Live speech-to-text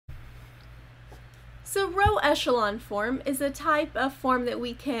So row echelon form is a type of form that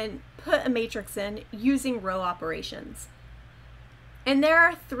we can put a matrix in using row operations. And there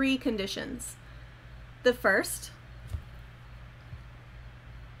are three conditions. The first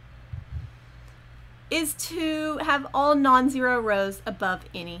is to have all non-zero rows above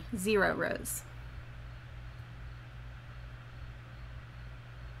any zero rows.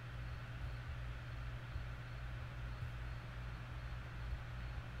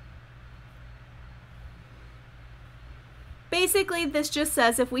 Basically, this just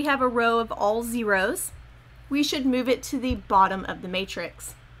says if we have a row of all zeros, we should move it to the bottom of the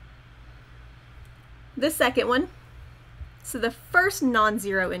matrix. The second one, so the first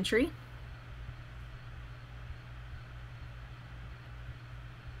non-zero entry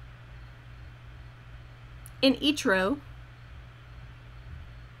in each row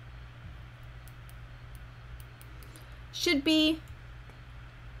should be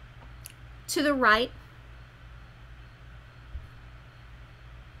to the right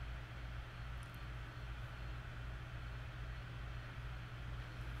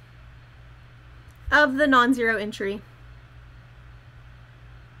of the non-zero entry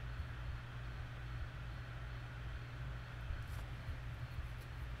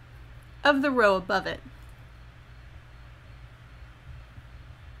of the row above it.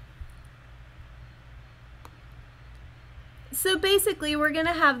 So basically, we're going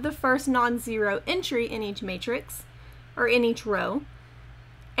to have the first non-zero entry in each matrix, or in each row,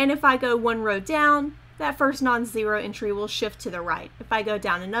 and if I go one row down, that first non-zero entry will shift to the right. If I go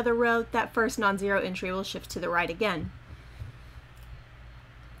down another row, that first non-zero entry will shift to the right again.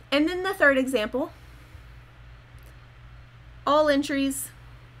 And then the third example, all entries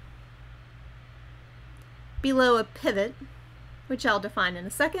below a pivot, which I'll define in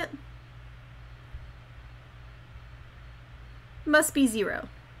a second, must be zero.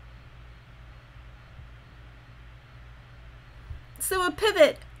 So a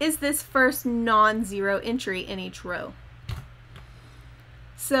pivot is this first non-zero entry in each row.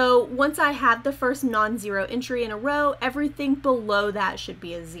 So once I have the first non-zero entry in a row, everything below that should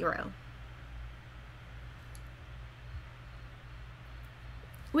be a zero.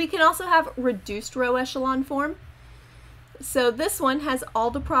 We can also have reduced row echelon form. So this one has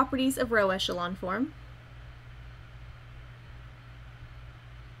all the properties of row echelon form,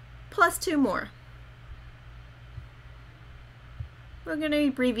 plus two more. We're going to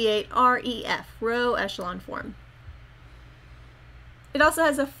abbreviate REF, row echelon form. It also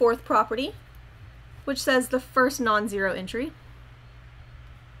has a fourth property, which says the first non-zero entry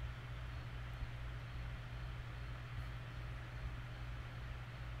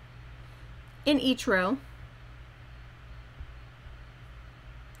in each row,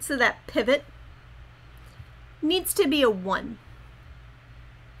 so that pivot needs to be a 1.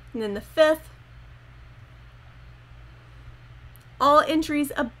 And then the fifth, all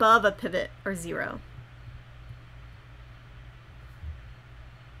entries above a pivot are 0.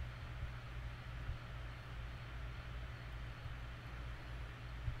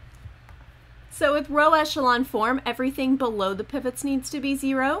 So with row echelon form, everything below the pivots needs to be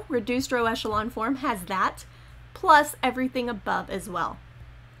 0. Reduced row echelon form has that, plus everything above as well.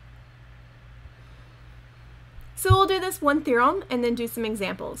 So we'll do this one theorem and then do some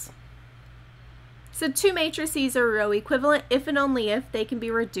examples. So two matrices are row equivalent if and only if they can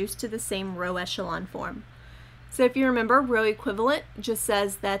be reduced to the same row echelon form. So if you remember, row equivalent just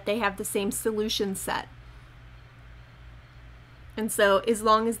says that they have the same solution set. And so as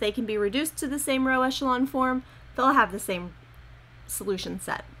long as they can be reduced to the same row echelon form, they'll have the same solution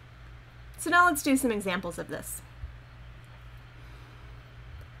set. So now let's do some examples of this.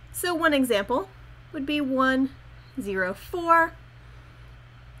 So one example would be 1, 0, 4,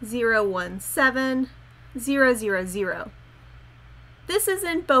 0, 1, 7, 0, 0, 0. This is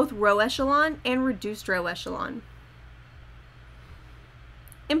in both row echelon and reduced row echelon.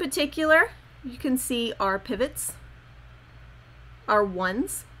 In particular, you can see our pivots are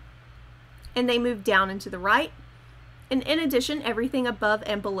 1s, and they move down and to the right. And in addition, everything above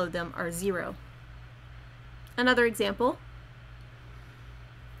and below them are 0. Another example,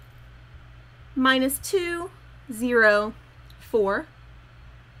 -2, 0, 4,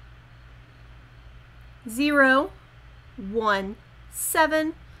 0, 1,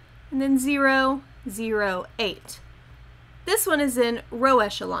 7, and then 0, 0, 8. This one is in row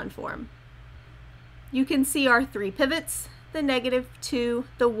echelon form. You can see our three pivots, the -2,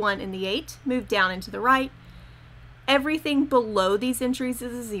 the 1, and the 8, move down and to the right. Everything below these entries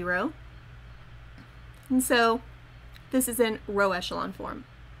is a 0. And so this is in row echelon form.